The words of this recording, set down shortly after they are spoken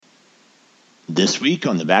This week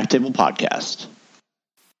on the Backtable Podcast.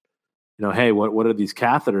 Hey, what are these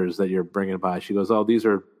catheters that you're bringing by? She goes, oh, these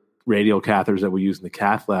are radial catheters that we use in the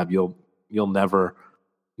cath lab. You'll never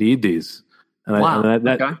need these. And wow.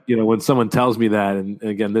 Okay. When someone tells me that, and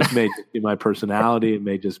again, this may just be my personality, it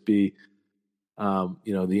may just be, the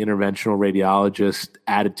interventional radiologist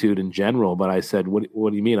attitude in general. But I said, what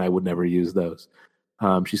do you mean I would never use those?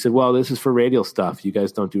 She said, well, this is for radial stuff. You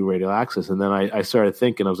guys don't do radial access. And then I started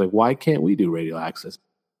thinking, I was like, why can't we do radial access?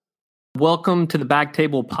 Welcome to the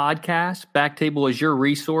Backtable Podcast. Backtable is your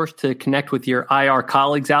resource to connect with your IR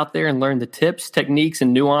colleagues out there and learn the tips, techniques,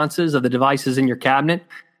 and nuances of the devices in your cabinet.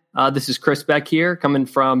 This is Chris Beck here, coming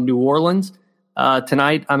from New Orleans.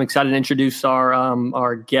 Tonight, I'm excited to introduce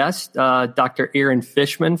our guest, Dr. Aaron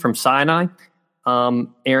Fishman from Sinai.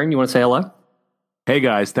 Aaron, you want to say hello? Hey,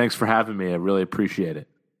 guys. Thanks for having me. I really appreciate it.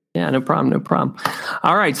 Yeah, no problem.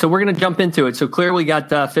 All right, so we're going to jump into it. So clearly we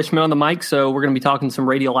got Fishman on the mic, so we're going to be talking some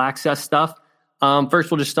radial access stuff.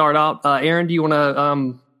 First, we'll just start out. Aaron, do you want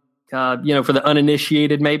to, for the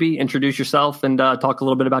uninitiated, maybe introduce yourself and talk a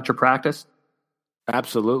little bit about your practice?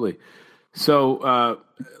 Absolutely. So,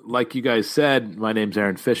 like you guys said, my name's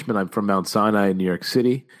Aaron Fishman. I'm from Mount Sinai in New York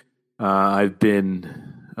City. I've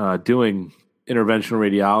been doing interventional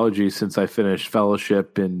radiology since I finished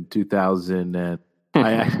fellowship in 2009.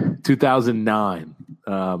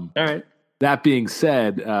 All right. That being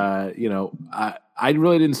said, I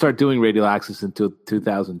really didn't start doing radial access until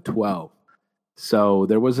 2012. So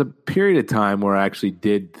there was a period of time where I actually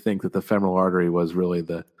did think that the femoral artery was really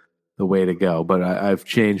the way to go. But I've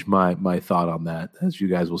changed my thought on that, as you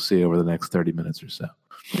guys will see over the next 30 minutes or so.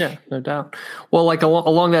 Yeah, no doubt. Well,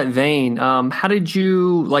 along that vein, how did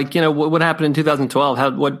you what happened in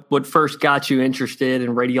 2012? What first got you interested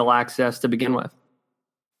in radial access to begin with?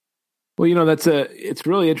 Well, it's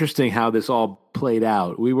really interesting how this all played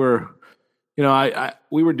out. We were,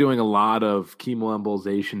 we were doing a lot of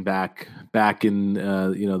chemoembolization back in,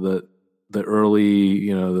 the early,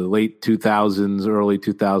 the late 2000s, early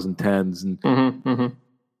 2010s. And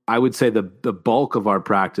I would say the bulk of our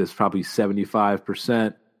practice, probably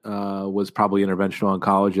 75%, was probably interventional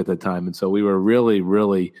oncology at the time. And so we were really,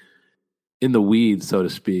 really in the weeds, so to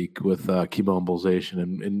speak, with chemoembolization.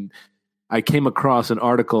 And I came across an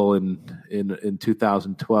article in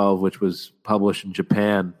 2012, which was published in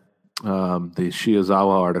Japan, the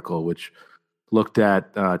Shiozawa article, which looked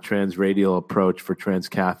at transradial approach for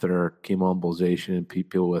transcatheter chemoembolization in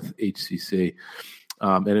people with HCC.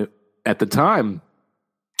 At the time,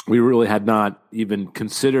 we really had not even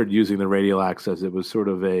considered using the radial access. It was sort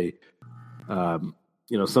of a,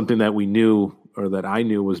 something that we knew, or that I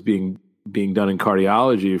knew, was being done in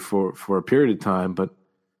cardiology for a period of time, but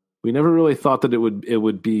we never really thought that it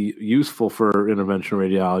would be useful for interventional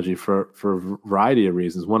radiology for a variety of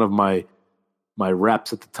reasons. One of my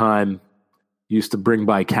reps at the time used to bring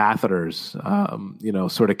by catheters,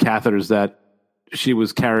 sort of catheters that she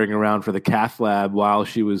was carrying around for the cath lab while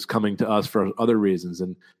she was coming to us for other reasons.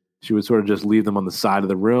 And she would sort of just leave them on the side of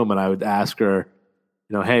the room. And I would ask her,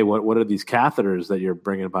 hey, what are these catheters that you're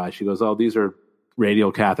bringing by? She goes, oh, these are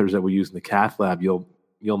radial catheters that we use in the cath lab. You'll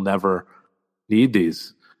never need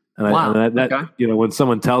these. And wow. Okay. When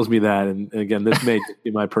someone tells me that, and again, this may just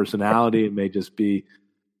be my personality, it may just be,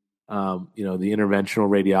 the interventional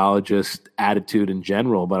radiologist attitude in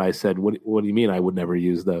general. But I said, what do you mean I would never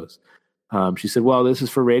use those? She said, well, this is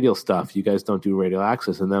for radial stuff. You guys don't do radial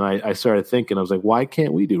access. And then I started thinking, I was like, why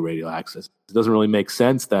can't we do radial access? It doesn't really make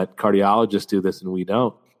sense that cardiologists do this and we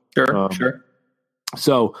don't. Sure.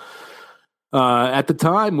 So, at the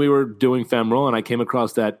time, we were doing femoral, and I came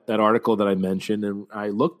across that article that I mentioned, and I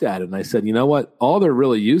looked at it, and I said, you know what? All they're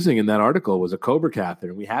really using in that article was a Cobra catheter,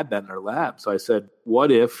 and we had that in our lab. So I said,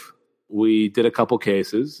 what if we did a couple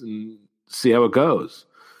cases and see how it goes?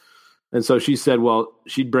 And so she said, well,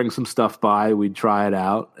 she'd bring some stuff by, we'd try it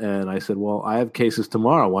out, and I said, well, I have cases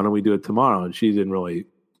tomorrow. Why don't we do it tomorrow? And she didn't really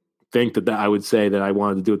think that I would say that I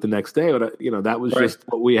wanted to do it the next day, but that was just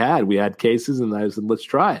what we had. We had cases, and I said, let's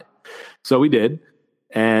try it. So we did,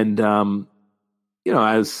 and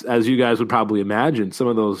as you guys would probably imagine, some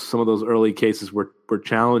of those early cases were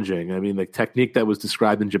challenging. I mean, the technique that was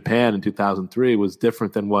described in Japan in 2003 was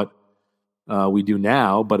different than what we do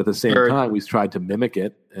now, but at the same time, we tried to mimic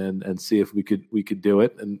it and see if we could do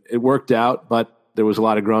it, and it worked out. But there was a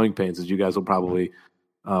lot of growing pains, as you guys will probably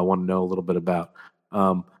want to know a little bit about.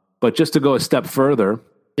 But just to go a step further,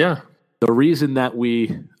 the reason that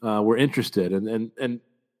we were interested, and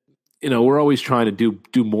we're always trying to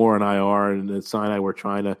do more in IR, and at Sinai we're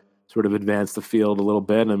trying to sort of advance the field a little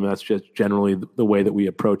bit, and that's just generally the way that we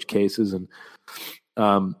approach cases. And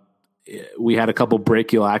we had a couple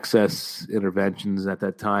brachial access interventions at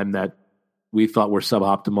that time that we thought were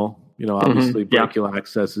suboptimal. Obviously brachial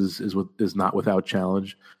access is not without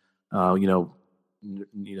challenge.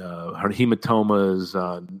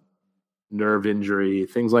 Hematomas, nerve injury,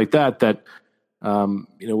 things like that,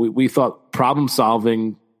 we thought problem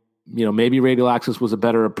solving, maybe radial access was a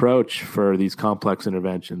better approach for these complex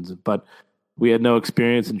interventions, but we had no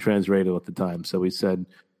experience in transradial at the time. So we said,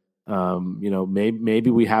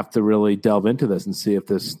 maybe we have to really delve into this and see if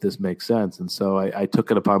this makes sense. And so I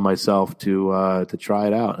took it upon myself to try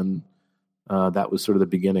it out. And that was sort of the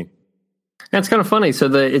beginning. That's kind of funny. So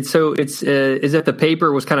is that the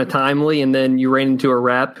paper was kind of timely, and then you ran into a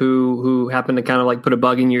rep who happened to kind of like put a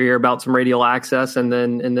bug in your ear about some radial access, and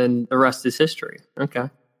then the rest is history. Okay,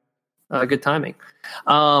 good timing.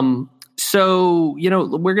 So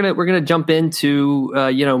we're gonna jump into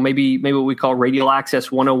maybe what we call radial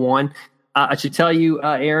access 101. I should tell you,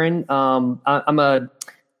 Aaron, I'm a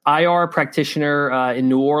IR practitioner in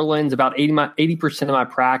New Orleans. About 80% of my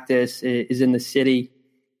practice is in the city.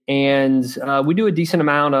 And we do a decent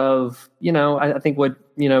amount of, I think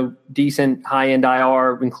decent high-end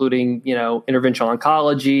IR, including, interventional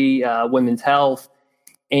oncology, women's health.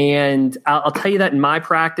 And I'll tell you that in my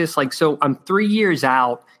practice, so I'm 3 years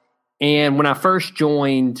out. And when I first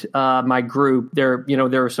joined my group, there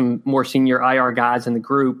were some more senior IR guys in the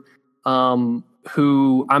group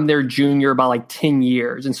who I'm their junior by 10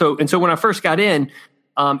 years. And so when I first got in,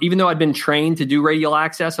 even though I'd been trained to do radial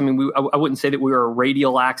access, I wouldn't say that we were a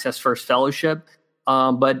radial access first fellowship,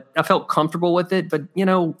 but I felt comfortable with it. But,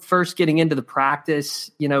 first getting into the practice,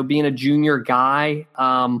 being a junior guy,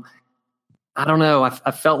 I don't know.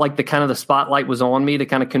 I felt like the spotlight was on me to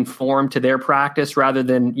kind of conform to their practice rather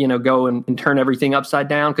than, go and turn everything upside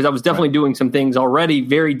down. Because I was definitely doing some things already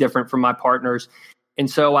very different from my partners. And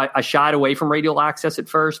so I shied away from radial access at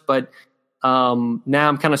first, but now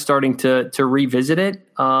I'm kind of starting to revisit it.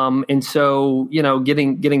 And so,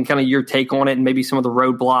 getting kind of your take on it and maybe some of the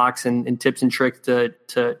roadblocks and tips and tricks to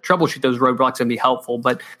troubleshoot those roadblocks can be helpful.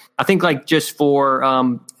 But I think just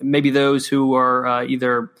for maybe those who are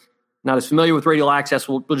either not as familiar with radial access,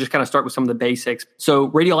 we'll just kind of start with some of the basics. So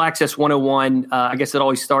radial access 101, I guess it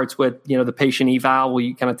always starts with, the patient eval. Will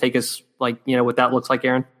you kind of take us what that looks like,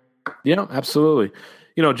 Aaron? Yeah, absolutely.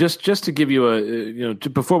 Just to give you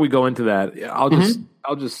before we go into that,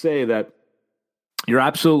 I'll just say that you're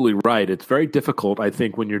absolutely right. It's very difficult, I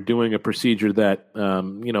think, when you're doing a procedure that,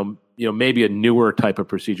 maybe a newer type of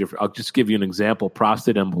procedure. I'll just give you an example: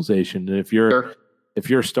 prostate embolization. And if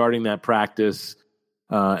you're starting that practice,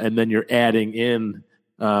 and then you're adding in,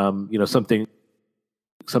 something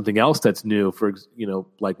else that's new,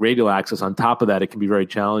 like radial access on top of that, it can be very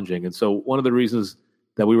challenging. And so one of the reasons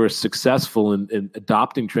that we were successful in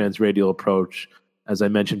adopting transradial approach, as I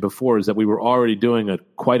mentioned before, is that we were already doing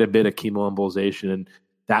quite a bit of chemoembolization, and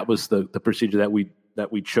that was the procedure that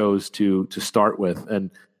we chose to start with.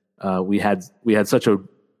 And we had such a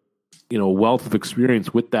wealth of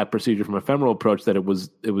experience with that procedure from a femoral approach that it was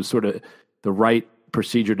sort of the right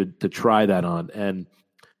procedure to try that on. And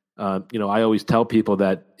I always tell people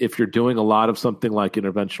that if you're doing a lot of something like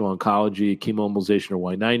interventional oncology, chemoembolization,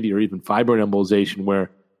 or Y90, or even fibroid embolization,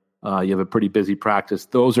 where you have a pretty busy practice,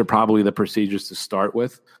 those are probably the procedures to start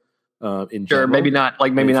with. In general, maybe not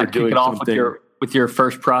kick it off with your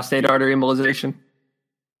first prostate artery embolization.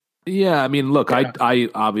 Yeah, look, I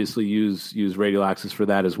obviously use radial access for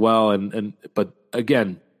that as well, but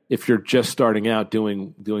again, if you're just starting out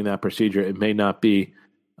doing that procedure, it may not be.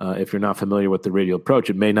 If you're not familiar with the radial approach,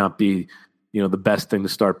 it may not be, the best thing to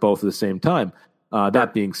start both at the same time.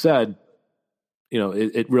 That being said,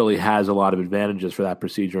 it really has a lot of advantages for that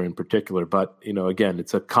procedure in particular. But, again,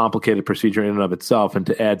 it's a complicated procedure in and of itself, and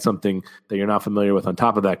to add something that you're not familiar with on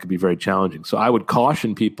top of that could be very challenging. So I would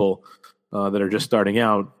caution people that are just starting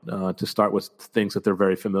out to start with things that they're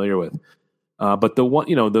very familiar with. But the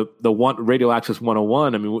one radial access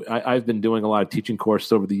 101, I've been doing a lot of teaching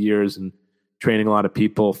courses over the years and training a lot of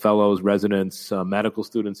people, fellows, residents, medical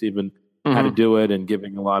students, even how to do it, and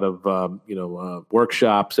giving a lot of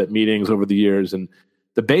workshops at meetings over the years. And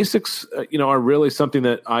the basics, are really something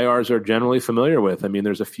that IRs are generally familiar with.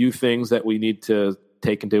 There's a few things that we need to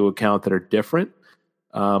take into account that are different,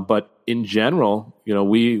 but in general,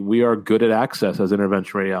 we are good at access as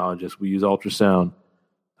interventional radiologists. We use ultrasound.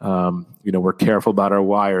 We're careful about our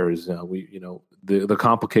wires. The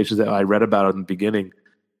complications that I read about in the beginning,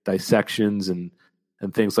 dissections and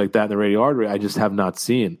things like that in the radial artery, I just have not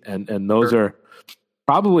seen. And those are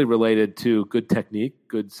probably related to good technique,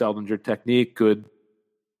 good Seldinger technique, good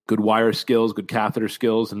wire skills, good catheter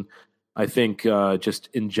skills. And I think just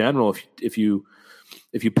in general, if you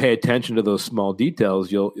if you pay attention to those small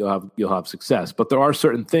details, you'll have success. But there are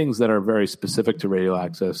certain things that are very specific to radial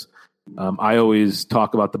access. I always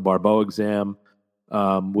talk about the Barbeau exam,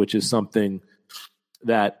 which is something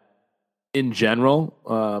that, in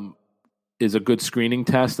general, is a good screening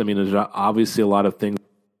test. I mean, there's obviously a lot of things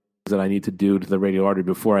that I need to do to the radial artery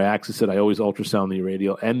before I access it. I always ultrasound the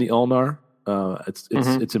radial and the ulnar.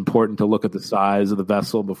 It's important to look at the size of the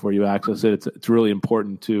vessel before you access it. It's really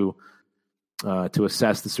important to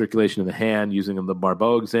assess the circulation of the hand using the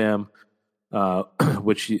Barbeau exam,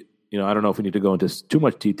 which I don't know if we need to go into too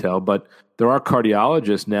much detail, but there are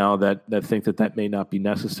cardiologists now that think that may not be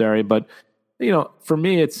necessary. But for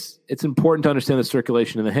me, it's important to understand the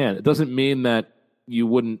circulation in the hand. It doesn't mean that you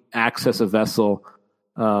wouldn't access a vessel,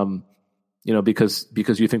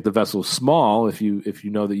 because you think the vessel is small. If you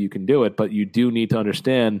know that you can do it, but you do need to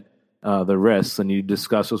understand the risks, and you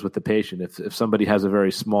discuss those with the patient. If somebody has a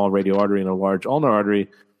very small radial artery and a large ulnar artery,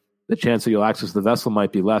 the chance that you'll access the vessel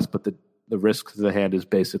might be less, but the risk to the hand is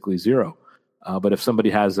basically zero. But if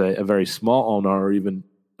somebody has a very small ulnar, or even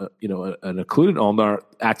an occluded ulnar,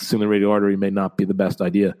 accessing the radial artery may not be the best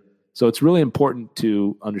idea. So it's really important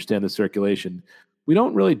to understand the circulation. We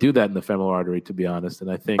don't really do that in the femoral artery, to be honest. And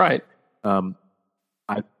I think I'm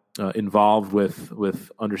involved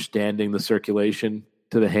with understanding the circulation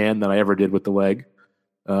to the hand than I ever did with the leg.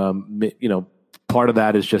 Part of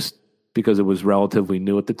that is just because it was relatively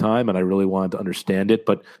new at the time, and I really wanted to understand it.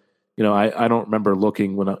 But I don't remember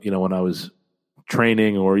looking when I was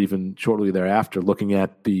training, or even shortly thereafter, looking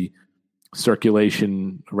at the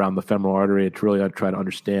circulation around the femoral artery. It's really, I try to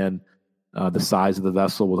understand the size of the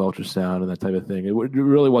vessel with ultrasound and that type of thing. It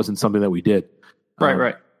really wasn't something that we did.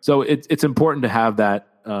 Right. So it's important to have that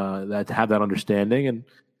understanding, and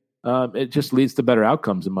it just leads to better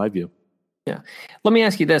outcomes, in my view. Yeah. Let me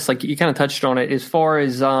ask you this, like you kind of touched on it, as far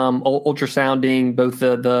as ultrasounding both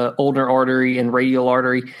the ulnar artery and radial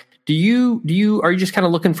artery. Are you just kind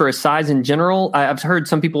of looking for a size in general? I've heard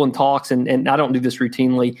some people in talks, and I don't do this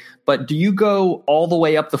routinely, but do you go all the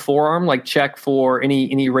way up the forearm, like check for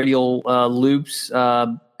any radial loops?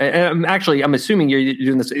 And I'm assuming you're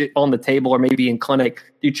doing this on the table or maybe in clinic.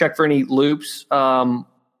 Do you check for any loops, up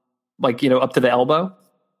to the elbow?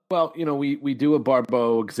 Well, we do a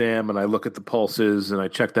Barbeau exam, and I look at the pulses, and I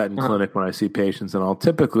check that in clinic when I see patients. And I'll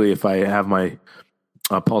typically, if I have my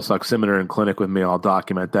pulse oximeter in clinic with me, I'll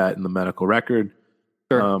document that in the medical record.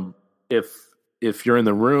 Sure. If you're in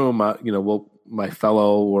the room, my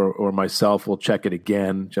fellow or myself will check it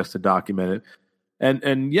again just to document it.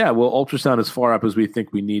 And we'll ultrasound as far up as we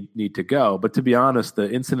think we need to go. But to be honest,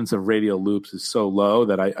 the incidence of radial loops is so low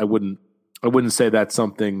that I wouldn't say that's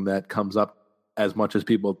something that comes up as much as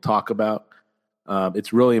people talk about.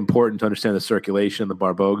 It's really important to understand the circulation in the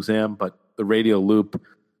Barbeau exam, but the radial loop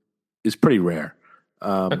is pretty rare.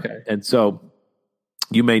 Okay. And so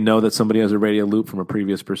you may know that somebody has a radial loop from a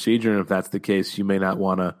previous procedure, and if that's the case, you may not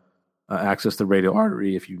want to access the radial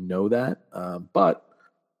artery if you know that. But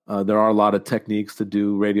there are a lot of techniques to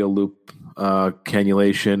do radial loop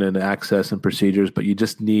cannulation and access and procedures, but you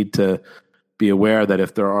just need to be aware that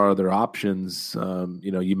if there are other options,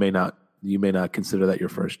 you may not consider that your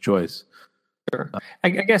first choice. Sure. I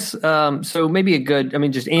guess, so maybe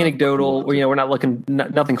just anecdotal, we're not looking,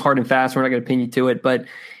 nothing hard and fast. We're not going to pin you to it. But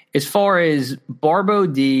as far as Barbeau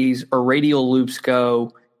Ds or radial loops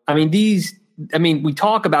go, we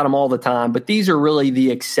talk about them all the time, but these are really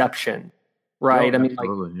the exception, right? Oh,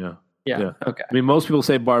 absolutely, yeah. Okay. Most people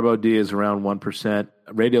say Barbeau D is around 1%.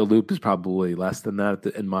 Radial loop is probably less than that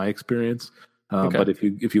in my experience. Okay. But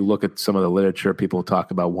if you look at some of the literature, people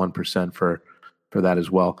talk about 1% for that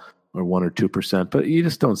as well, or 1 or 2%. But you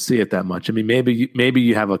just don't see it that much. Maybe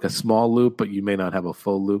you have like a small loop, but you may not have a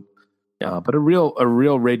full loop. Yeah. But a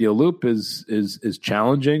real radial loop is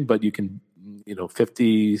challenging, but you can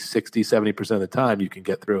 50, 60, 70% of the time you can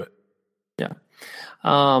get through it. Yeah.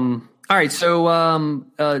 All right. So,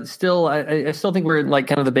 I still think we're in like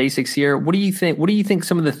kind of the basics here. What do you think? What do you think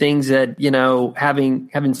some of the things that,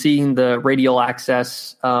 having seen the radial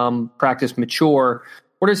access, practice mature,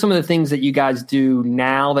 what are some of the things that you guys do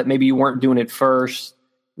now that maybe you weren't doing at first,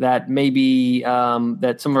 that maybe,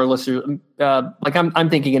 that some of our listeners, like I'm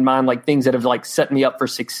thinking in mind, like things that have like set me up for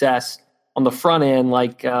success on the front end,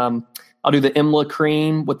 like, I'll do the IMLA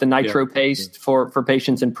cream with the nitro paste for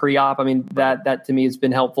patients in pre-op. That to me has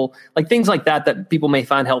been helpful. Like things like that people may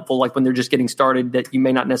find helpful, like when they're just getting started, that you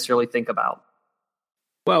may not necessarily think about.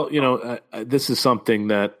 Well, this is something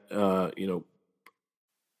that,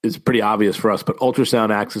 is pretty obvious for us, but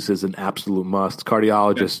ultrasound access is an absolute must.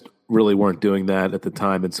 Cardiologists really weren't doing that at the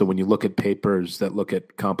time. And so when you look at papers that look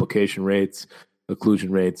at complication rates, occlusion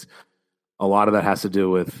rates, a lot of that has to do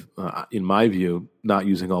with, in my view, not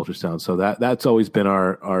using ultrasound. So that's always been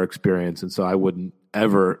our experience. And so I wouldn't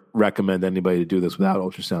ever recommend anybody to do this without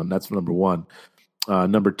ultrasound. That's number one.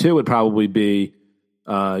 Number two would probably be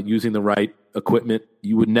using the right equipment.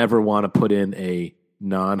 You would never want to put in a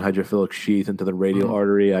non-hydrophilic sheath into the radial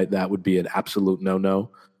artery. That would be an absolute no-no.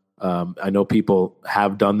 I know people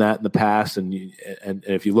have done that in the past, and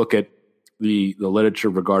if you look at the literature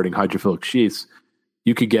regarding hydrophilic sheaths,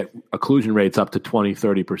 you could get occlusion rates up to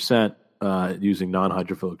 20-30% using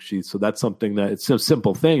non-hydrophilic sheaths. So that's something that it's a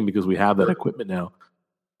simple thing because we have that equipment now,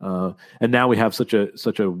 and now we have such a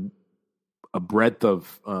breadth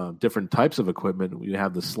of different types of equipment. We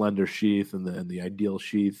have the slender sheath and the ideal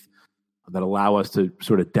sheath that allow us to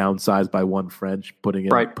sort of downsize by one French, putting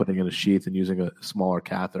in a sheath and using a smaller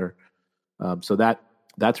catheter. So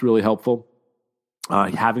that's really helpful.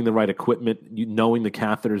 Having the right equipment, knowing the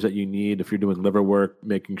catheters that you need. If you're doing liver work,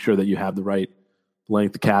 making sure that you have the right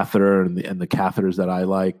length catheter, and the catheters that I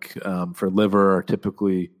like for liver are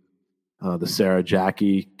typically the Sarah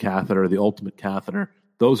Jackie catheter, the Ultimate catheter.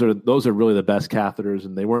 Those are really the best catheters,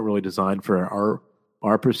 and they weren't really designed for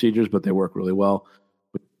our procedures, but they work really well.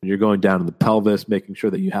 When you're going down in the pelvis, making sure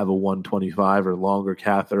that you have a 125 or longer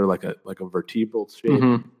catheter, like a vertebral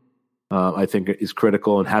shape, I think is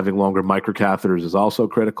critical. And having longer microcatheters is also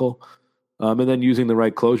critical. And then using the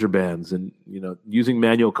right closure bands, and using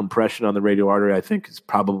manual compression on the radial artery, I think is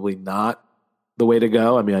probably not the way to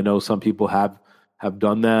go. I mean, I know some people have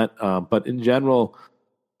done that, but in general,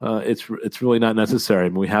 it's really not necessary. I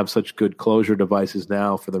mean, we have such good closure devices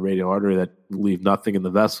now for the radial artery that leave nothing in the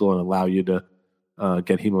vessel and allow you to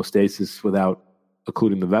get hemostasis without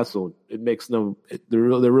occluding the vessel. There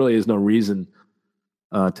really is no reason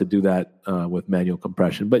to do that with manual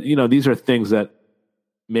compression. But these are things that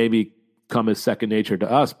maybe come as second nature to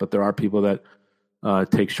us, but there are people that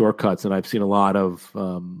take shortcuts, and I've seen a lot of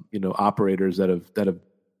operators that have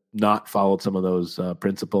not followed some of those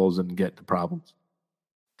principles and get into problems.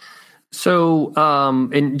 So,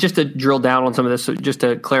 and just to drill down on some of this, so just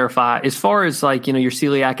to clarify, as far as your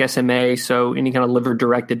celiac SMA, so any kind of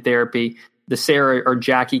liver-directed therapy, the Sarah or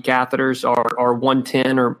Jackie catheters are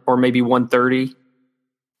 110 or maybe 130?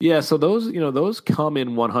 Yeah, so those come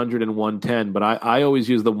in 100 and 110, but I always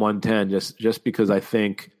use the 110 just because I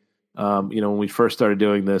think, when we first started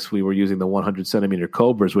doing this, we were using the 100 centimeter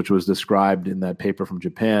Cobras, which was described in that paper from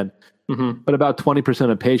Japan. But about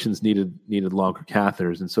 20% of patients needed longer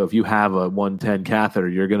catheters. And so if you have a 110 catheter,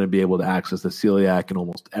 you're going to be able to access the celiac in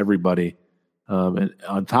almost everybody. And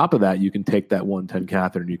on top of that, you can take that 110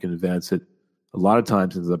 catheter and you can advance it a lot of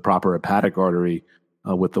times into the proper hepatic artery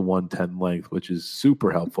with the 110 length, which is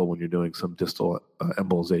super helpful when you're doing some distal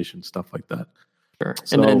embolization, stuff like that. Sure.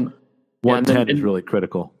 So 110 is really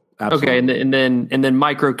critical. Absolutely. Okay. And then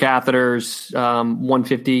micro catheters,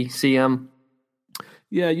 150 cm.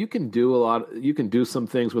 Yeah, you can do you can do some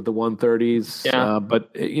things with the 130s,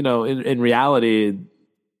 but in reality,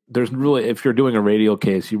 there's really, if you're doing a radial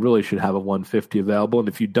case, you really should have a 150 available. And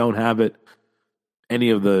if you don't have it, any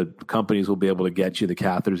of the companies will be able to get you the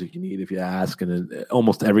catheters that you need if you ask. And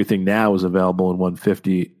almost everything now is available in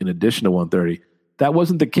 150 in addition to 130. That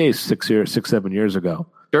wasn't the case 7 years ago.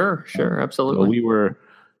 Sure, absolutely. So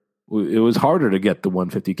it was harder to get the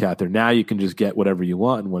 150 catheter. Now you can just get whatever you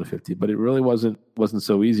want in 150, but it really wasn't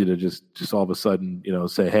so easy to just all of a sudden,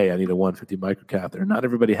 say, hey, I need a 150 microcatheter. Not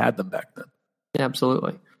everybody had them back then. Yeah,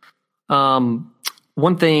 absolutely.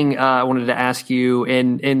 One thing I wanted to ask you,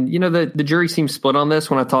 and the jury seems split on this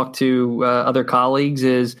when I talk to other colleagues,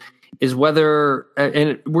 is whether,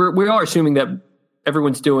 and we are assuming that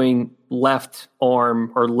everyone's doing left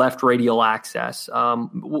arm or left radial access.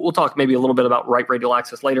 We'll talk maybe a little bit about right radial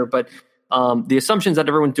access later, but the assumptions that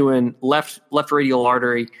everyone's doing left radial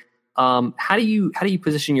artery. How do you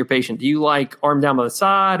position your patient? Do you like arm down by the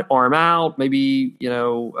side, arm out, maybe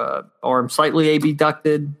arm slightly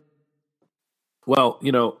abducted? Well,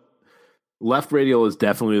 left radial is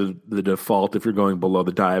definitely the default if you're going below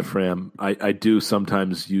the diaphragm. I do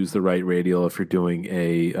sometimes use the right radial if you're doing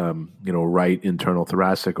a right internal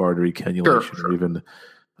thoracic artery cannulation, or even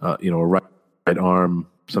a right arm.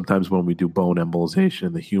 Sometimes when we do bone embolization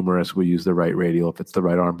in the humerus, we use the right radial if it's the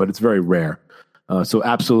right arm, but it's very rare. So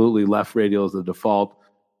absolutely, left radial is the default.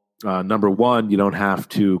 Number one, you don't have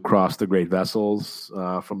to cross the great vessels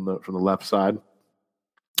from the left side,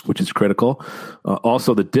 which is critical.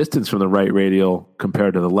 Also, the distance from the right radial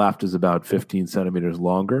compared to the left is about 15 centimeters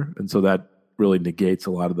longer. And so that really negates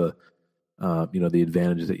a lot of the, the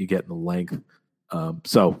advantages that you get in the length.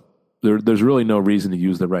 So there's really no reason to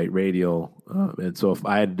use the right radial. And so if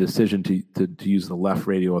I had a decision to use the left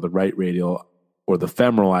radial or the right radial, or the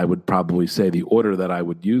femoral, I would probably say the order that I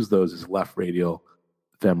would use those is left radial,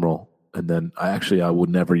 femoral, and then I would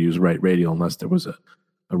never use right radial unless there was a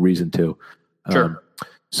reason to. Sure.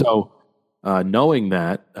 So knowing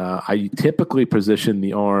that, I typically position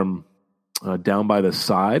the arm down by the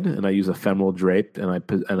side, and I use a femoral drape, and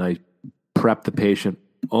I prep the patient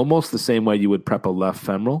almost the same way you would prep a left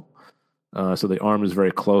femoral. So the arm is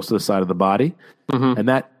very close to the side of the body, and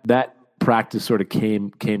that practice sort of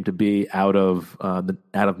came to be out of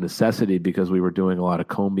necessity because we were doing a lot of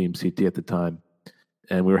cone beam CT at the time,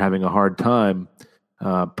 and we were having a hard time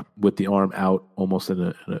with the arm out almost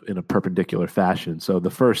in a perpendicular fashion. So the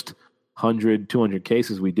first 100, 200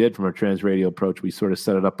 cases we did from our transradial approach, we sort of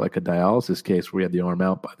set it up like a dialysis case where we had the arm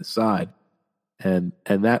out by the side, and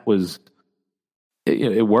that was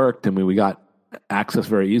it worked, and we got access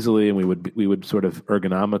very easily, and we would sort of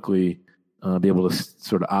ergonomically be able to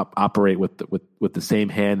sort of operate with the same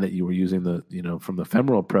hand that you were using from the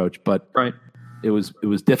femoral approach. But right. It was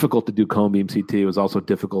difficult to do cone beam CT. It was also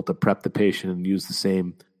difficult to prep the patient and use the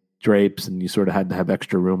same drapes, and you sort of had to have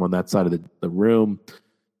extra room on that side of the room.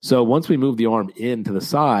 So once we moved the arm in to the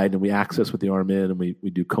side and we access with the arm in, and we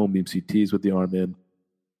do cone beam CTs with the arm in,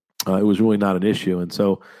 it was really not an issue. And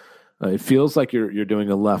so it feels like you're doing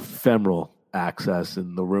a left femoral access,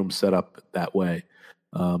 and the room set up that way.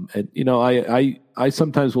 And I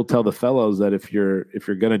sometimes will tell the fellows that if you're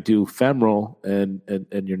going to do femoral and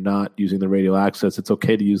you're not using the radial access, it's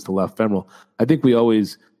okay to use the left femoral. I think we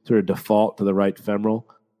always sort of default to the right femoral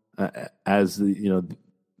as the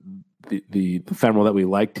femoral that we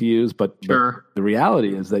like to use, but the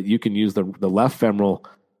reality is that you can use the left femoral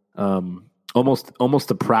almost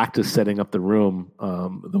to practice setting up the room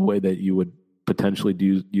the way that you would potentially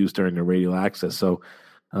use during a radial access. So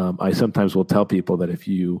I sometimes will tell people that if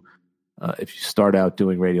you start out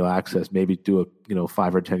doing radial access, maybe do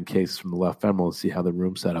 5 or 10 cases from the left femoral and see how the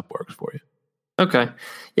room setup works for you. Okay.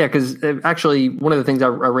 Yeah, because actually one of the things I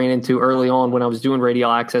ran into early on when I was doing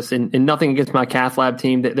radial access, and nothing against my cath lab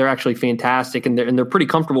team, they're actually fantastic, and they're pretty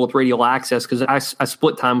comfortable with radial access because I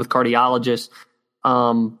split time with cardiologists.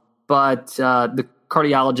 But the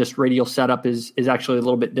cardiologist radial setup is actually a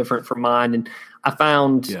little bit different from mine. And I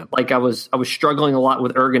found like I was struggling a lot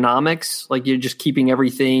with ergonomics, like you're just keeping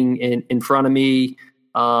everything in front of me.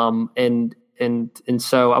 And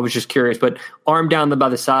so I was just curious, but arm down by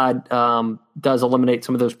the side does eliminate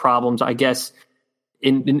some of those problems. I guess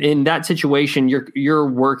in that situation, you're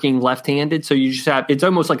working left-handed. So you just have, it's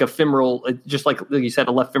almost like a femoral, just like you said,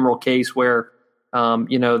 a left femoral case where,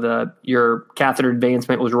 your catheter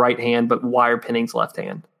advancement was right hand, but wire pinning's left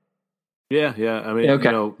hand. Yeah. I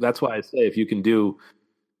mean, that's why I say if you can do,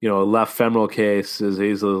 a left femoral case as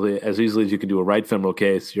easily as you can do a right femoral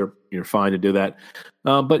case, you're fine to do that.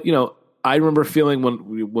 But I remember feeling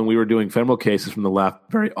when we were doing femoral cases from the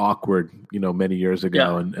left very awkward, many years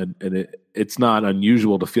ago, and it's not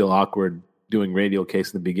unusual to feel awkward doing radial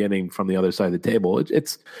case in the beginning from the other side of the table.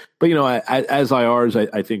 But as IRs,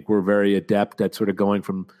 I think we're very adept at sort of going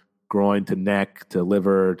from groin to neck to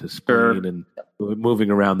liver to spleen and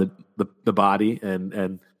moving around the body,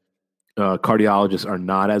 and cardiologists are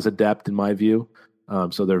not as adept in my view.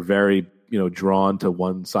 So they're very, drawn to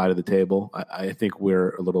one side of the table. I think we're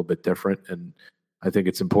a little bit different, and I think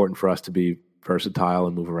it's important for us to be versatile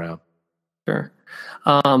and move around. Sure.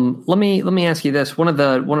 Let me ask you this. One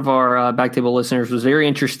of our back table listeners was very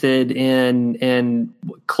interested in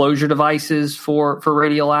closure devices for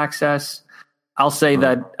radial access. I'll say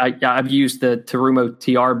that I've used the Terumo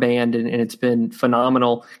TR band and it's been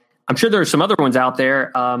phenomenal. I'm sure there are some other ones out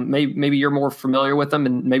there. Maybe you're more familiar with them,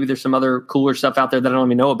 and maybe there's some other cooler stuff out there that I don't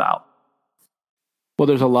even know about. Well,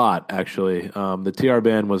 there's a lot actually. The TR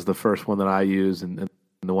band was the first one that I used, and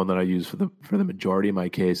the one that I use for the majority of my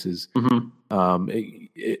cases. Mm-hmm.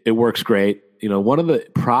 It works great. One of the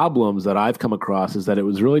problems that I've come across is that it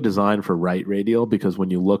was really designed for right radial, because when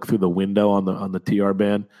you look through the window on the TR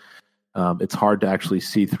band, it's hard to actually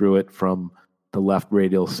see through it from the left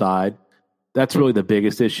radial side. That's really the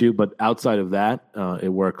biggest issue. But outside of that, it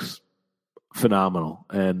works phenomenal.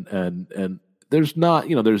 And there's not,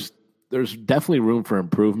 there's definitely room for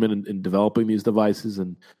improvement in developing these devices,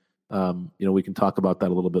 and we can talk about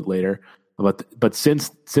that a little bit later. But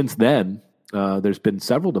since then, there's been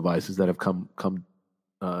several devices that have come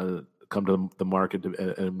to the market,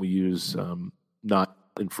 and we use not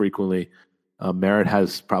infrequently. Merit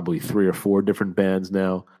has probably 3 or 4 different bands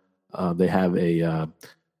now. They have a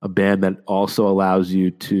band that also allows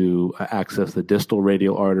you to access the distal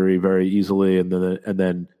radial artery very easily, and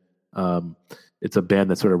then it's a band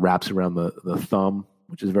that sort of wraps around the thumb,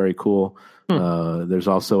 which is very cool. There's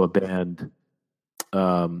also a band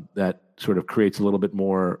that sort of creates a little bit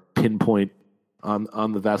more pinpoint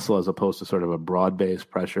on the vessel as opposed to sort of a broad-based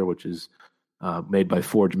pressure, which is made by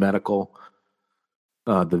Forge Medical.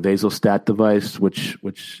 The Vasostat device, which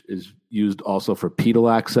is used also for pedal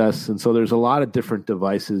access. And so there's a lot of different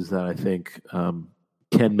devices that I think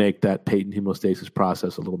can make that patent hemostasis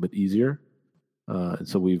process a little bit easier. And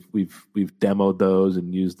so we've demoed those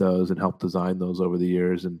and used those and helped design those over the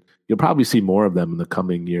years. And you'll probably see more of them in the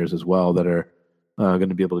coming years as well that are going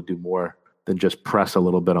to be able to do more than just press a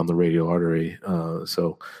little bit on the radial artery.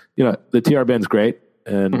 So, the TR band's great,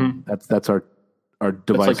 and that's our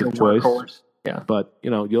device of choice. Workhorse. Yeah. But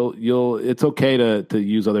you'll it's okay to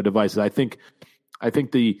use other devices. I think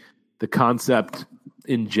the concept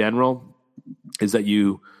in general is that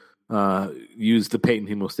you use the patent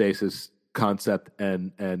hemostasis concept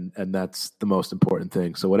and that's the most important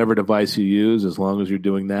thing. So whatever device you use, as long as you're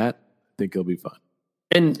doing that, I think it'll be fun.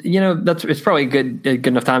 And it's probably a good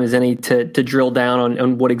enough time as any to drill down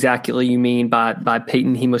on what exactly you mean by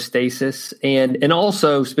patent hemostasis, and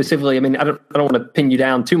also specifically. I mean, I don't want to pin you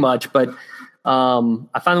down too much, but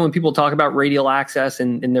I find that when people talk about radial access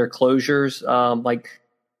and their closures,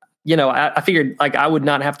 I figured like I would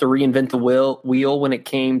not have to reinvent the wheel when it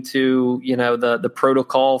came to the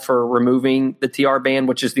protocol for removing the TR band,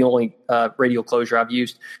 which is the only radial closure I've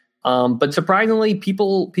used. But surprisingly,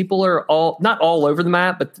 people are not all over the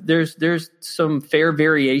map, but there's some fair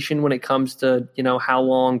variation when it comes to, how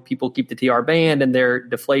long people keep the TR band and their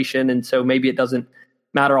deflation. And so maybe it doesn't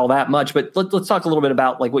matter all that much, but let's talk a little bit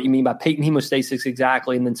about like what you mean by patent hemostasis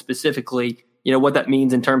exactly. And then specifically, what that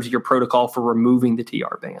means in terms of your protocol for removing the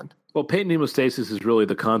TR band. Well, patent hemostasis is really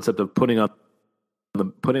the concept of putting on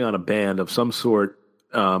a band of some sort,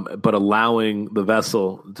 but allowing the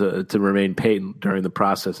vessel to remain patent during the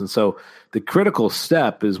process. And so the critical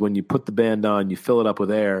step is when you put the band on, you fill it up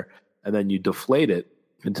with air, and then you deflate it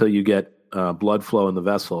until you get blood flow in the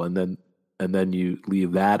vessel, and then you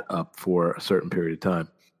leave that up for a certain period of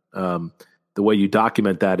time. The way you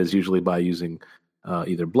document that is usually by using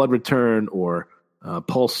either blood return or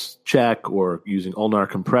pulse check, or using ulnar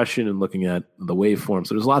compression and looking at the waveform.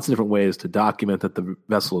 So there's lots of different ways to document that the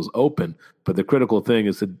vessel is open. But the critical thing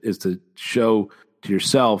is to show to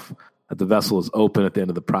yourself that the vessel is open at the end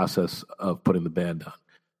of the process of putting the band on.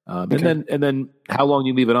 Okay. And then how long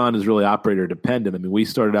you leave it on is really operator dependent. I mean, we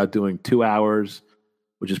started out doing 2 hours,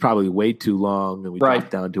 which is probably way too long, and we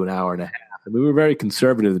dropped down to an hour and a half. And we were very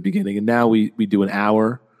conservative at the beginning, and now we do an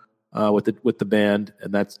hour with the band,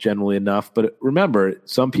 and that's generally enough. But remember,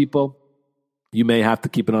 some people, you may have to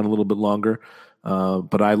keep it on a little bit longer.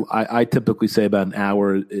 But I typically say about an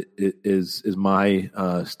hour is my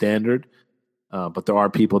standard. But there are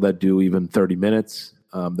people that do even 30 minutes.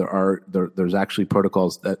 There's actually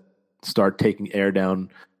protocols that start taking air down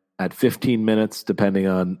at 15 minutes, depending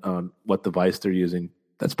on what device they're using.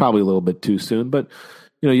 That's probably a little bit too soon, but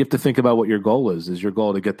you have to think about what your goal is. Is your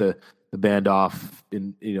goal to get the band off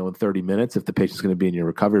in 30 minutes? If the patient's going to be in your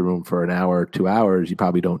recovery room for an hour or 2 hours, you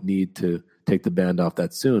probably don't need to take the band off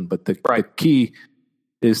that soon. But the key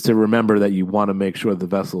is to remember that you want to make sure the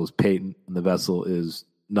vessel is patent and the vessel is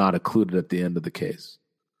not occluded at the end of the case.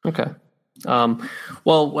 Okay.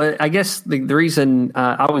 Well, I guess the reason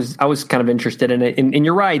I was kind of interested in it, and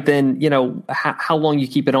you're right. Then how long you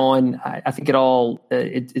keep it on, I think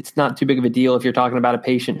it's not too big of a deal if you're talking about a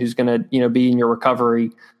patient who's going to be in your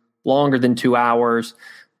recovery longer than 2 hours.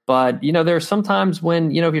 But there are some times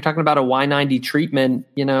when if you're talking about a Y90 treatment,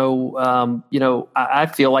 I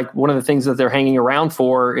feel like one of the things that they're hanging around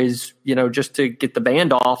for is just to get the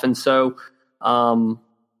band off, and so.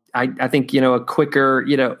 I think, a quicker,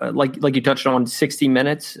 like you touched on 60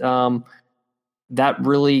 minutes, that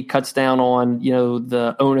really cuts down on,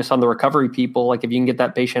 the onus on the recovery people. Like if you can get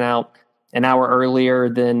that patient out an hour earlier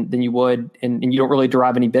than you would, and you don't really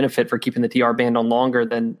derive any benefit for keeping the TR band on longer,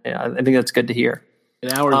 then I think that's good to hear.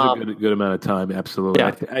 An hour is a good amount of time. Absolutely.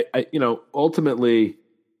 Yeah. Ultimately,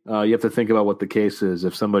 you have to think about what the case is.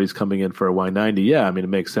 If somebody's coming in for a Y90, it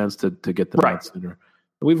makes sense to get them out sooner.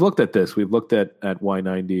 We've looked at this. We've looked at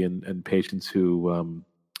Y90 and patients who,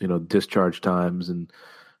 discharge times, and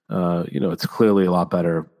it's clearly a lot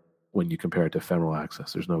better when you compare it to femoral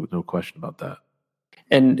access. There's no question about that.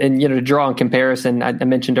 And to draw in comparison, I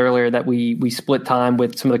mentioned earlier that we split time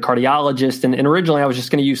with some of the cardiologists, and originally I was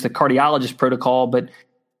just going to use the cardiologist protocol, but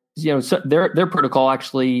so their protocol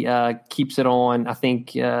actually keeps it on, I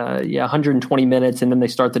think, 120 minutes, and then they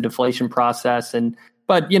start the deflation process.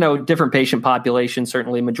 But different patient populations,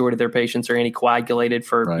 certainly majority of their patients are anticoagulated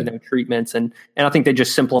for treatments, and I think they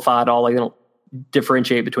just simplify it all. They don't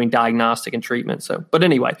differentiate between diagnostic and treatment. So, but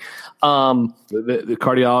anyway, the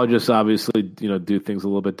cardiologists obviously, do things a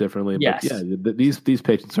little bit differently. Yes. But yeah, these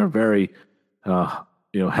patients are very,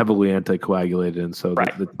 heavily anticoagulated. And so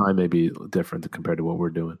the time may be different compared to what we're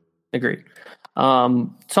doing. Agreed.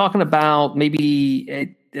 Talking about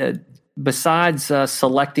maybe besides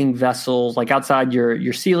selecting vessels, like outside your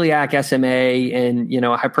celiac, SMA, and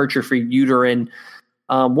hypertrophy uterine,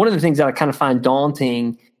 one of the things that I kind of find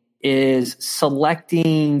daunting is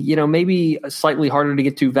selecting, maybe a slightly harder to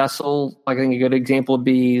get to vessel. Like I think a good example would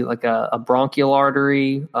be like a bronchial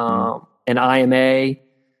artery, an IMA.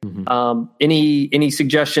 Mm-hmm. Any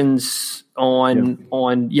suggestions on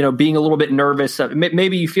being a little bit nervous?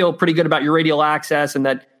 Maybe you feel pretty good about your radial access and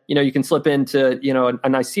that you can slip into a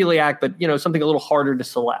nice celiac, but something a little harder to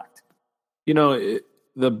select.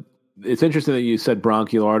 It's interesting that you said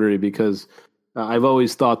bronchial artery because I've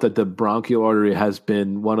always thought that the bronchial artery has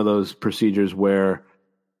been one of those procedures where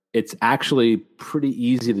it's actually pretty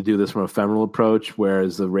easy to do this from a femoral approach,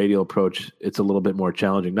 whereas the radial approach, it's a little bit more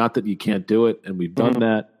challenging. Not that you can't do it, and we've done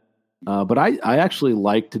that, but I actually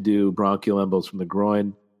like to do bronchial embos from the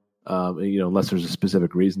groin, unless there's a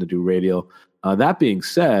specific reason to do radial. That being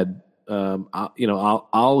said,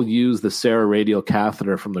 I'll use the Sarah radial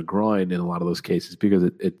catheter from the groin in a lot of those cases because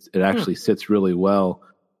it actually sits really well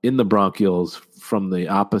in the bronchioles from the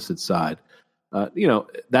opposite side.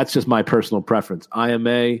 That's just my personal preference.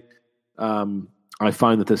 IMA, I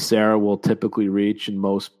find that the Sarah will typically reach in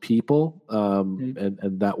most people,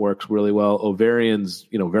 and that works really well. Ovarians,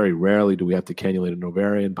 very rarely do we have to cannulate an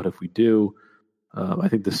ovarian, but if we do, I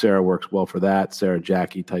think the Sarah works well for that. Sarah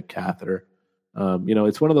Jackie type catheter.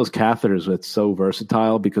 It's one of those catheters that's so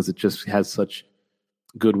versatile because it just has such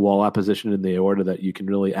good wall apposition in the aorta that you can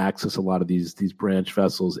really access a lot of these branch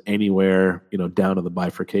vessels anywhere, down to the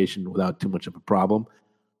bifurcation without too much of a problem.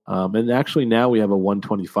 And actually now we have a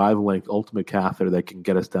 125 length ultimate catheter that can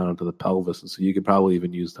get us down into the pelvis. And so you could probably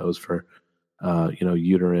even use those for,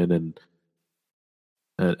 uterine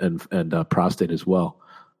and prostate as well.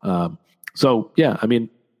 So yeah, I mean,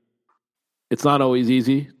 it's not always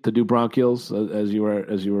easy to do bronchials, as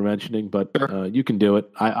you were mentioning, but you can do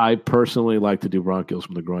it. I personally like to do bronchials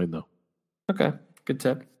from the groin, though. Okay, good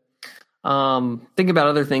tip. Think about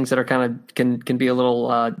other things that are kind of can be a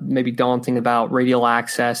little maybe daunting about radial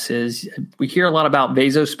access. Is we hear a lot about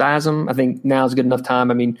vasospasm. I think now is a good enough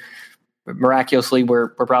time. I mean, miraculously, we're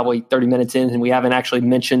probably 30 minutes in, and we haven't actually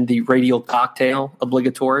mentioned the radial cocktail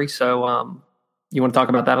obligatory. So, you want to talk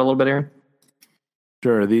about that a little bit, Aaron?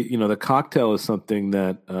 Sure. The cocktail is something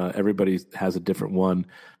that everybody has a different one.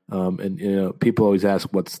 And people always ask,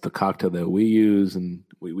 what's the cocktail that we use? And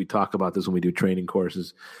we talk about this when we do training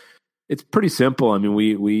courses. It's pretty simple. I mean,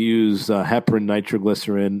 we use heparin,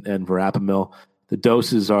 nitroglycerin, and verapamil. The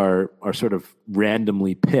doses are sort of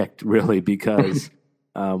randomly picked, really, because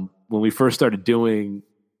when we first started doing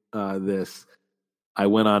this, I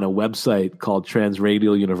went on a website called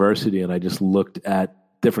Transradial University, and I just looked at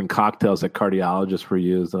different cocktails that cardiologists were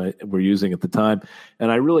using at the time.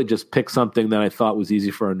 And I really just picked something that I thought was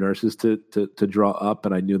easy for our nurses to draw up.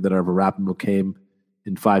 And I knew that our verapamil came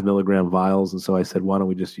in 5 milligram vials. And so I said, why don't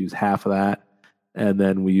we just use half of that? And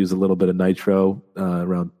then we use a little bit of nitro,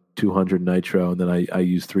 around 200 nitro. And then I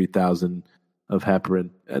use 3,000 of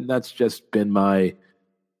heparin. And that's just been my,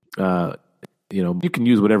 you can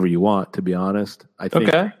use whatever you want, to be honest. I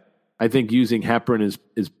think using heparin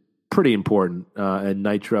is pretty important, and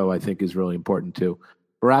nitro I think is really important too.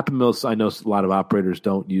 Verapamil, I know a lot of operators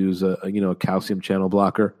don't use a calcium channel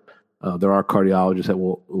blocker. There are cardiologists that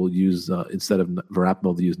will use instead of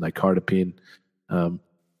verapamil, they use nicardipine.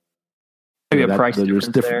 Maybe a price there's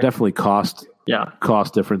definitely cost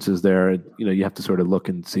differences there. You have to sort of look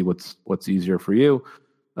and see what's easier for you.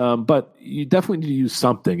 But you definitely need to use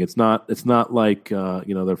something. It's not like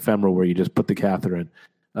the femoral where you just put the catheter in.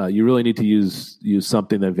 You really need to use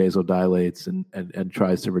something that vasodilates and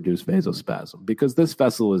tries to reduce vasospasm, because this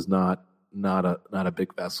vessel is not a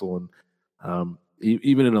big vessel, and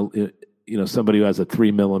even in somebody who has a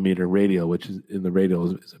 3 millimeter radial, which is in the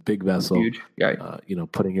radial is a big vessel. Huge. Right.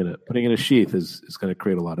 Putting in a sheath is going to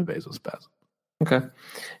create a lot of vasospasm. Okay.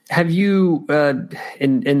 Have you,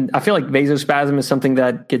 and I feel like vasospasm is something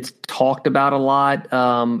that gets talked about a lot.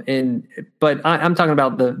 But I'm talking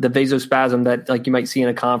about the vasospasm that like you might see in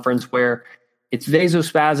a conference where it's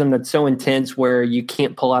vasospasm that's so intense where you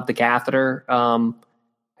can't pull out the catheter.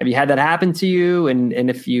 Have you had that happen to you? And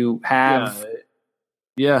if you have,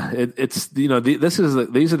 these are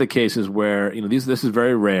the cases where, this is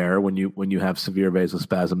very rare when you have severe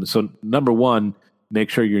vasospasm. So number one, make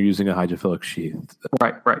sure you're using a hydrophilic sheath.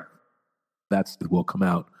 Right. That will come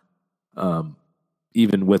out.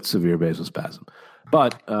 even with severe vasospasm.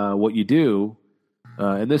 But what you do,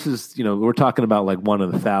 and this is, we're talking about like 1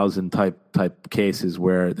 in 1,000 type cases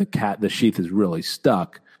where the sheath is really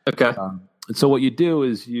stuck. Okay. And so what you do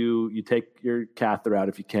is you take your catheter out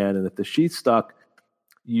if you can, and if the sheath's stuck,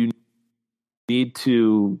 you need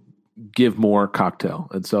to give more cocktail.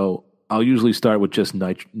 And so I'll usually start with just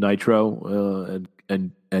nitro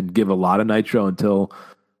and give a lot of nitro until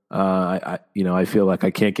I feel like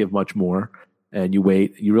I can't give much more. And you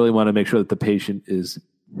wait. You really want to make sure that the patient is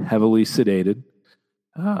heavily sedated.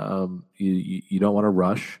 You don't want to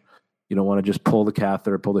rush. You don't want to just pull the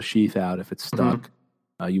catheter, pull the sheath out if it's stuck.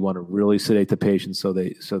 You want to really sedate the patient so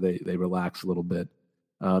they relax a little bit,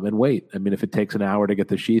 and wait. I mean, if it takes an hour to get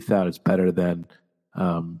the sheath out, it's better than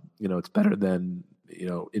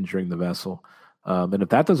injuring the vessel. And if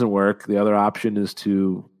that doesn't work, the other option is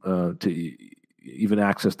to even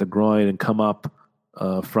access the groin and come up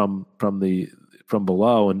from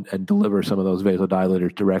below and deliver some of those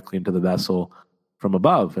vasodilators directly into the vessel from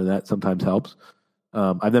above, and that sometimes helps.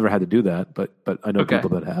 I've never had to do that, but I know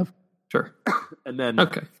people that have. Sure. And then,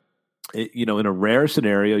 in a rare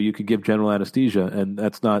scenario, you could give general anesthesia, and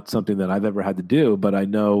that's not something that I've ever had to do, but I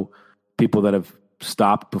know people that have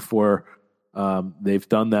stopped before they've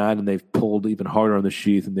done that, and they've pulled even harder on the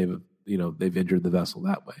sheath, and they've injured the vessel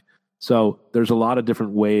that way. So there's a lot of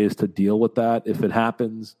different ways to deal with that. If it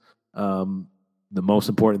happens, the most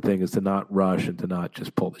important thing is to not rush and to not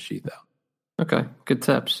just pull the sheath out. Okay, good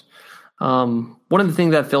tips. One of the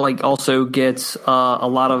things that I feel like also gets a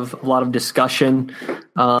lot of discussion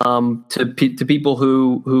to people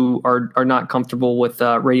who are not comfortable with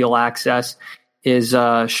radial access is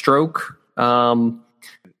stroke. It's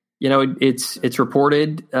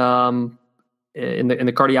reported in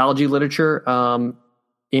the cardiology literature.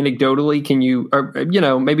 Anecdotally, can you,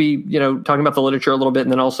 maybe talking about the literature a little bit,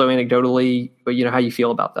 and then also anecdotally, how you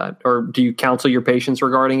feel about that, or do you counsel your patients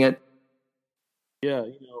regarding it? Yeah,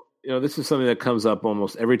 this is something that comes up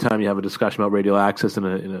almost every time you have a discussion about radial access in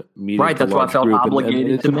a meeting. Right, that's why I felt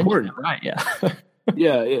obligated to mention it. Right, yeah.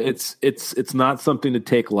 Yeah, it's not something to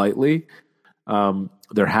take lightly.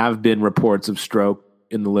 There have been reports of stroke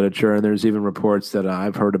in the literature, and there's even reports that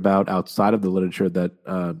I've heard about outside of the literature that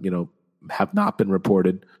have not been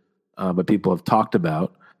reported, but people have talked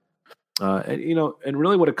about. And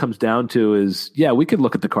really what it comes down to is, we could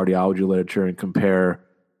look at the cardiology literature and compare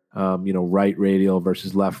right radial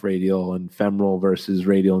versus left radial and femoral versus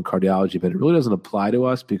radial in cardiology, but it really doesn't apply to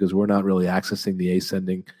us because we're not really accessing the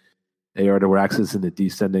ascending aorta. We're accessing the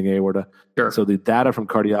descending aorta. Sure. So the data from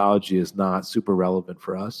cardiology is not super relevant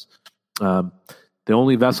for us. The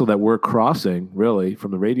only vessel that we're crossing really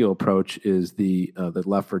from the radial approach is the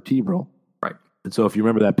left vertebral. Right. And so if you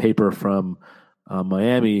remember that paper from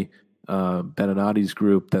Miami, Beninati's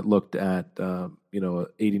group that looked at an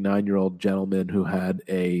 89-year-old gentleman who had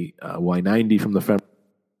a Y90 from the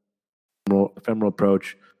femoral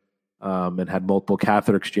approach and had multiple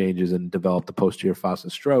catheter exchanges and developed a posterior fossa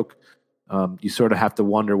stroke. You sort of have to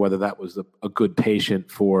wonder whether that was a good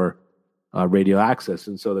patient for radial access.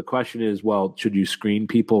 And so the question is, well, should you screen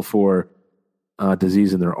people for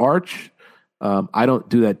disease in their arch? I don't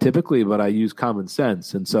do that typically, but I use common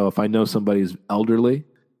sense. And so if I know somebody's elderly,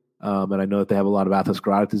 and I know that they have a lot of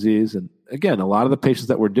atherosclerotic disease. And again, a lot of the patients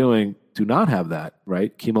that we're doing do not have that,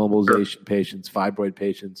 right? Chemoembolization patients, fibroid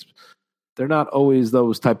patients, they're not always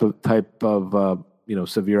those type of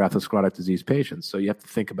severe atherosclerotic disease patients. So you have to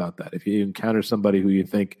think about that. If you encounter somebody who you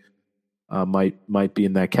think might be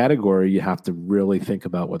in that category, you have to really think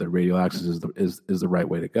about whether radial access is the right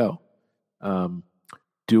way to go.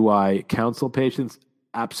 Do I counsel patients?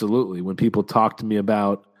 Absolutely. When people talk to me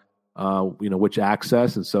about which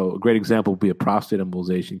access. And so a great example would be a prostate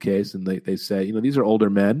embolization case. And they say, these are older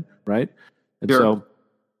men, right? And so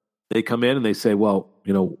they come in and they say, well,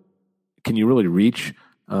 can you really reach,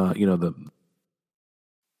 from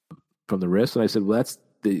the wrist? And I said, well,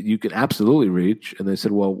 you can absolutely reach. And they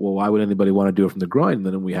said, well, why would anybody want to do it from the groin? And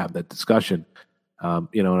then we have that discussion,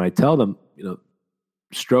 and I tell them,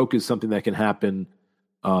 stroke is something that can happen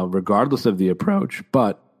regardless of the approach,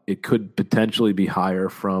 but it could potentially be higher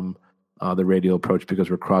from the radial approach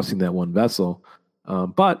because we're crossing that one vessel.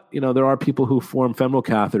 But there are people who form femoral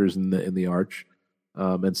catheters in the arch,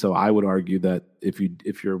 and so I would argue that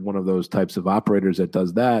if you're one of those types of operators that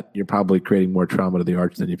does that, you're probably creating more trauma to the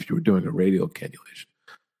arch than if you were doing a radial cannulation.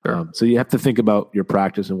 Sure. So you have to think about your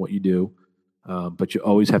practice and what you do, but you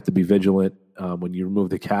always have to be vigilant. When you remove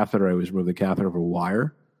the catheter, I always remove the catheter over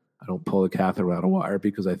wire. I don't pull the catheter without a wire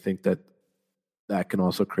because I think that can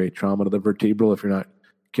also create trauma to the vertebral if you're not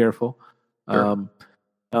careful. Sure.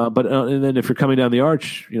 And then if you're coming down the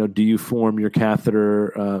arch, do you form your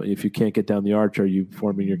catheter? If you can't get down the arch, are you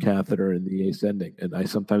forming your catheter in the ascending? And I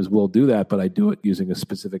sometimes will do that, but I do it using a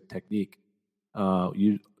specific technique.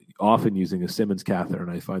 Often using a Simmons catheter,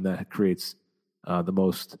 and I find that creates the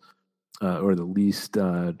most or the least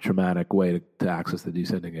traumatic way to access the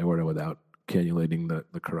descending aorta without cannulating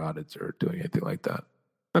the carotids or doing anything like that.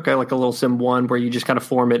 Okay, like a little Sim1 where you just kind of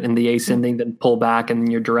form it in the ascending, then pull back, and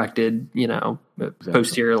then you're directed, Exactly.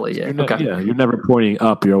 posteriorly. Yeah. You're never pointing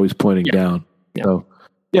up; you're always pointing down. Yeah. So,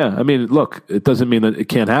 I mean, look, it doesn't mean that it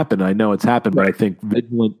can't happen. I know it's happened, but I think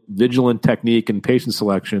vigilant technique and patient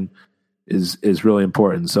selection is really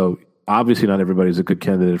important. So, obviously, not everybody's a good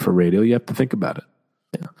candidate for radial. You have to think about it.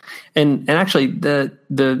 Yeah, and actually,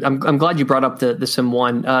 I'm glad you brought up the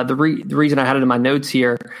Sim1. The reason I had it in my notes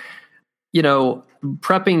here,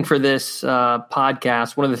 prepping for this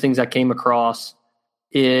podcast, one of the things I came across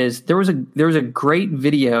is there was a great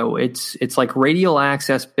video. It's like radial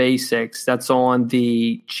access basics that's on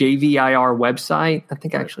the JVIR website. I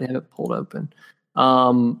think I actually have it pulled open.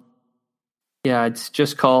 It's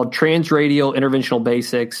just called Transradial Interventional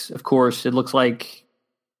Basics. Of course, it looks like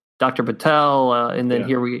Dr. Patel, and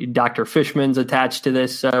then Dr. Fishman's attached to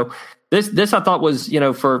this. So this I thought was,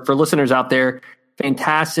 for listeners out there,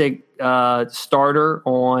 fantastic starter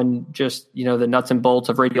on just, the nuts and bolts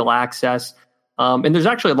of radial access. And there's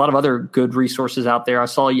actually a lot of other good resources out there. I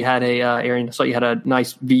saw you had Aaron, a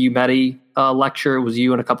nice VU Medi lecture. It was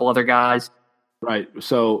you and a couple other guys. Right.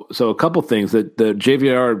 So a couple things. That the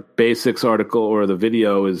JVR Basics article or the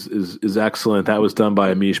video is excellent. That was done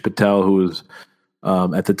by Amish Patel, who was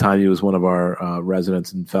at the time he was one of our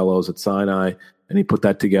residents and fellows at Sinai, and he put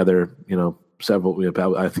that together. I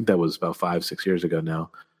think that was about 5-6 years ago now.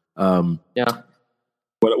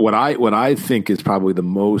 What I think is probably the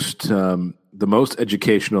most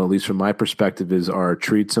educational, at least from my perspective, is our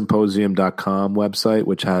treatsymposium.com website,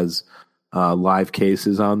 which has live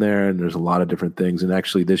cases on there, and there's a lot of different things. And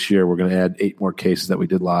actually, this year we're going to add 8 more cases that we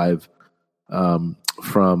did live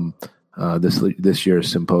from this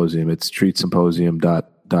year's symposium. It's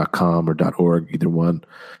treatsymposium.com or .org, either one.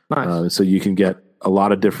 Nice. So you can get a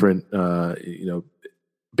lot of different,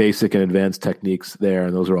 basic and advanced techniques there,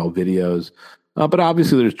 and those are all videos. But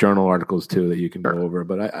obviously, there's journal articles too that you can go over.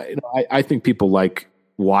 But I think people like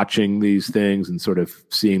watching these things and sort of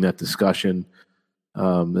seeing that discussion.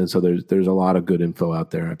 And so there's a lot of good info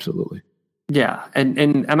out there. Absolutely. Yeah.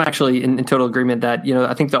 And I'm actually in total agreement that,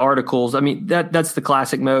 I think the articles, that's the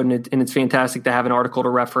classic mode, and it's fantastic to have an article to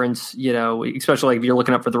reference, especially if you're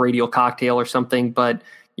looking up for the radial cocktail or something. But,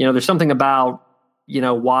 there's something about,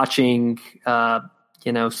 watching,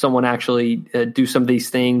 someone actually do some of these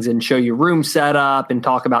things and show you room setup and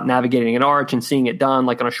talk about navigating an arch and seeing it done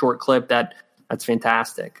like on a short clip. That's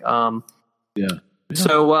fantastic. So,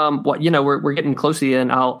 we're getting close to the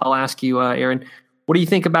end. I'll ask you, Aaron, what do you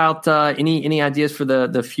think about any ideas for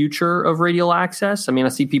the future of radial access? I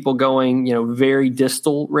see people going, very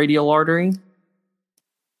distal radial artery.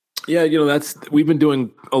 Yeah, we've been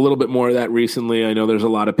doing a little bit more of that recently. I know there's a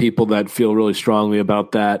lot of people that feel really strongly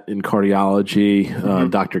about that in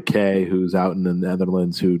cardiology. Dr. K, who's out in the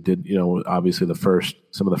Netherlands, who did, obviously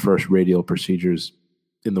some of the first radial procedures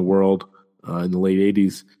in the world in the late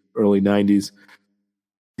 80s, early 90s.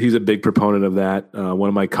 He's a big proponent of that. One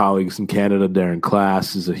of my colleagues in Canada, Darren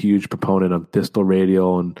Class, is a huge proponent of distal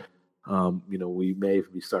radial, and we may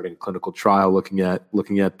be starting a clinical trial looking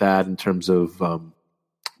at that in terms of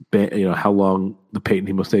how long the patent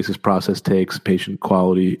hemostasis process takes, patient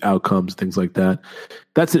quality outcomes, things like that.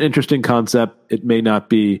 That's an interesting concept. It may not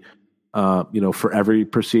be for every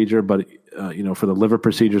procedure, but for the liver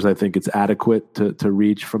procedures, I think it's adequate to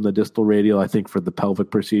reach from the distal radial. I think for the pelvic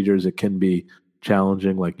procedures, it can be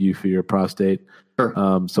challenging, like Eufy or prostate.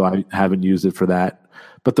 Sure. So I haven't used it for that.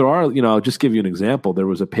 But there are, I'll just give you an example. There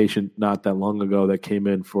was a patient not that long ago that came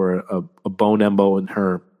in for a bone embo in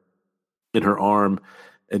her arm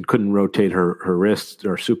and couldn't rotate her wrist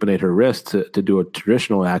or supinate her wrist to do a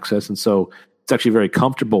traditional access. And so it's actually very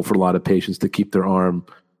comfortable for a lot of patients to keep their arm,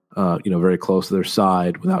 very close to their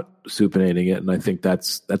side without supinating it. And I think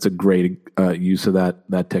that's a great use of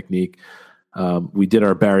that technique. We did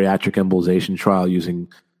our bariatric embolization trial using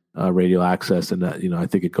radial access, and I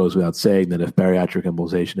think it goes without saying that if bariatric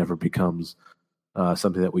embolization ever becomes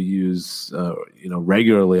something that we use,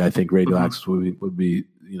 regularly, I think radial access would be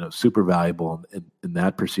super valuable in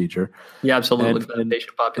that procedure. Yeah, absolutely, for the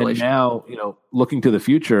patient population. And now, looking to the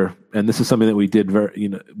future, and this is something that we did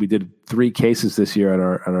we did 3 cases this year at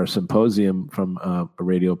our symposium from a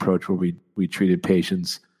radial approach where we treated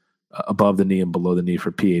patients above the knee and below the knee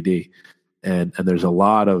for PAD. and there's a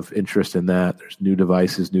lot of interest in that. There's new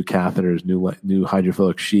devices, new catheters, new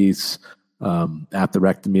hydrophilic sheaths.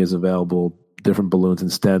 Atherectomy is available, different balloons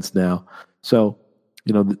and stents now. So,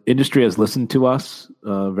 the industry has listened to us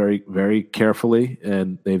very, very carefully,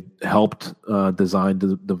 and they've helped design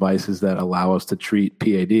devices that allow us to treat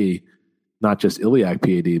PAD, not just iliac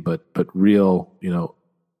PAD, but real,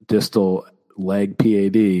 distal leg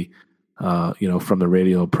PAD, from the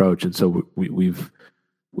radial approach. And so we've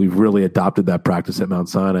really adopted that practice at Mount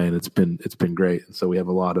Sinai, and it's been great. And so we have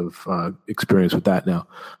a lot of experience with that now.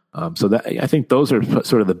 So that, I think those are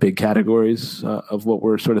sort of the big categories of what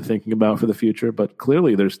we're sort of thinking about for the future. But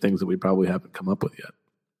clearly, there's things that we probably haven't come up with yet.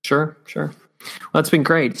 Sure. Well, that's been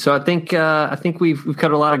great. So I think we've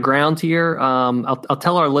covered a lot of ground here. I'll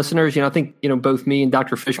tell our listeners. I think both me and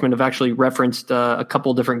Dr. Fishman have actually referenced a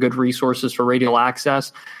couple different good resources for radial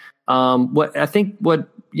access. What the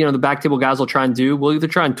Backtable guys will try and do, we'll either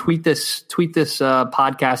try and tweet this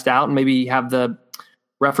podcast out and maybe have the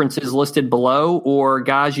references listed below, or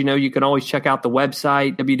guys, you can always check out the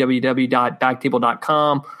website,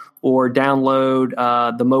 www.backtable.com, or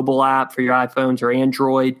download the mobile app for your iPhones or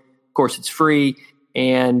Android. Of course, it's free.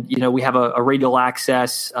 And, we have a radial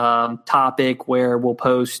access topic where we'll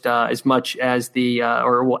post as much as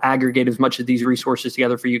or we'll aggregate as much of these resources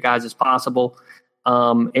together for you guys as possible.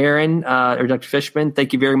 Aaron or Dr. Fishman,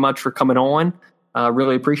 thank you very much for coming on.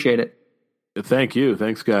 Really appreciate it. Thank you.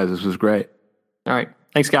 Thanks, guys. This was great. All right.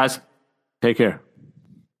 Thanks, guys. Take care.